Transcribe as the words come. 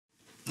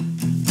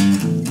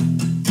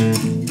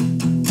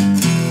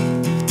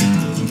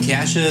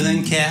casher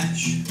than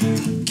cash,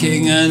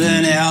 kinger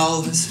than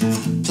Elvis.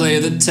 Play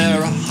the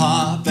terror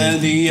harp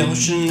and the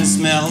ocean is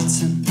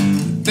melting.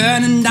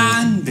 Burning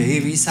down,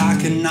 babies, how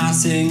can I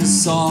sing a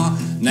song?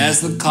 And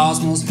as the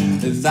cosmos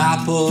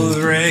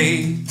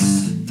evaporates,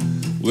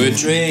 we're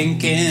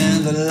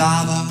drinking the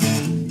lava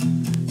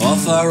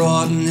of our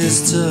rotten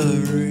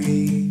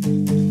history.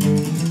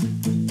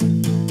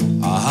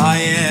 Ah,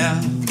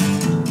 yeah.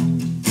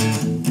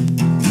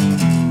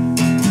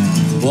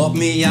 Warp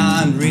me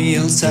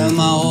unreal, sell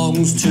my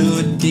organs to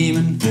a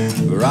demon.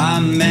 Where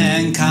I'm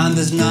mankind,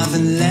 there's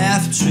nothing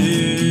left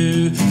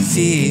to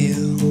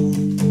feel.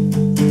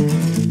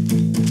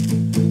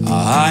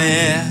 Ah,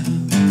 yeah.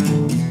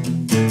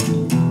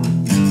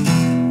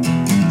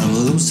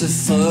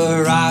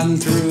 Lucifer riding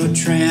through a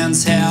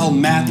trance hell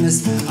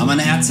madness. I'm an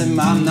atom,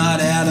 I'm not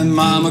Adam,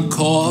 I'm a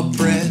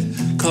corporate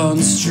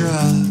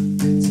construct.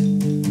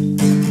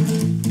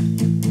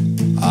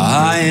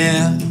 Ah,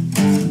 yeah.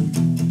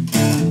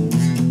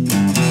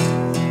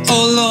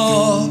 Oh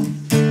Lord,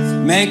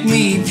 make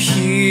me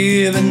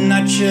pure but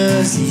not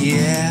just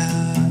yeah.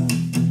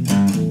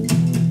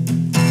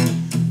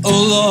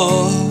 Oh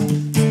Lord,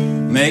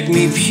 make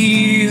me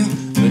pure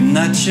but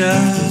not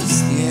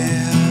just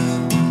yeah.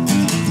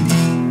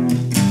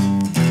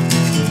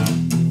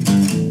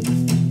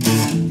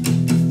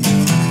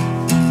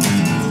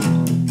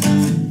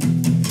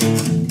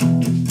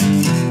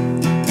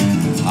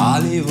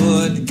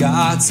 Hollywood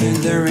gods and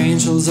their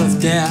angels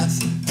of death.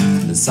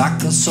 The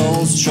sucker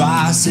souls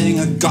try sing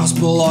a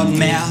gospel on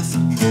math.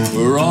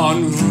 We're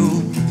on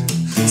route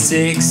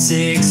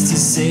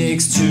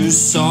 666 to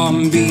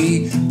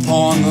zombie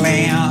porn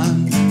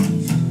land.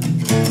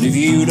 And if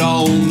you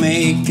don't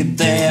make it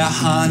there,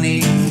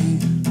 honey,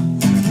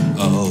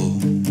 oh,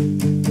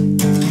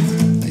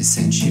 they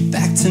sent you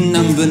back to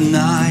number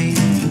 9.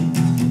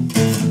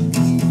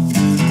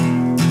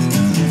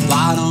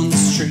 Blood on the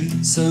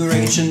streets, a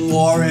raging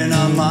war in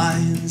our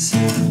minds.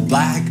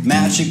 Black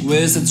magic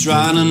wizards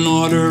run an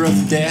order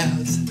of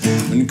death.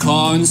 When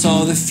Corin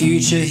saw the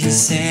future, he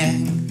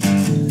sang,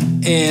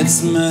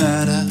 it's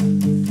murder,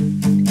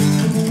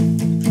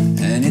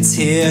 and it's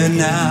here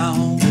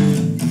now.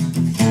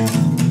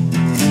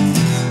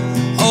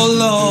 Oh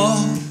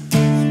Lord,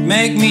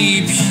 make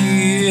me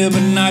pure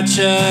but not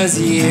just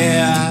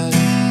yet.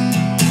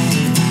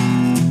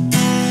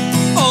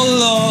 Oh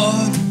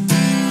Lord,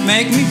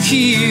 make me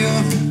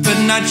pure but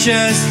not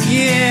just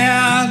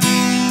yet.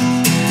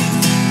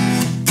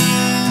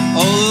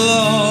 Oh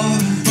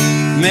Lord,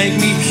 make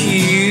me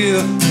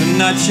pure but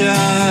not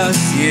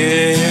just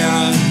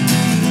yet.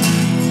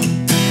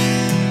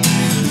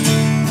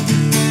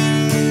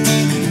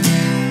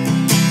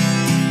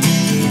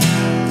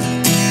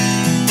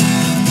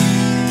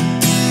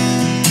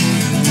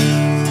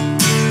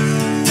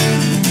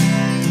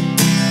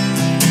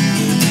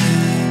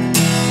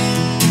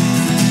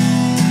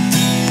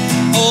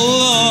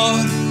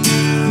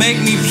 Make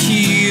me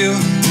pure,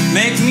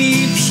 make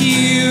me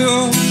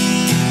pure.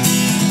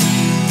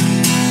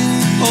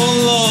 Oh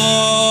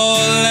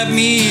Lord, let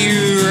me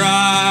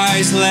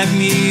rise, let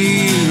me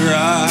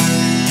rise.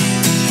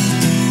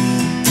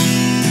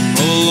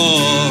 Oh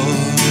Lord,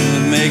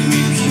 make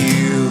me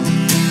pure,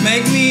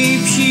 make me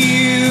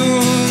pure.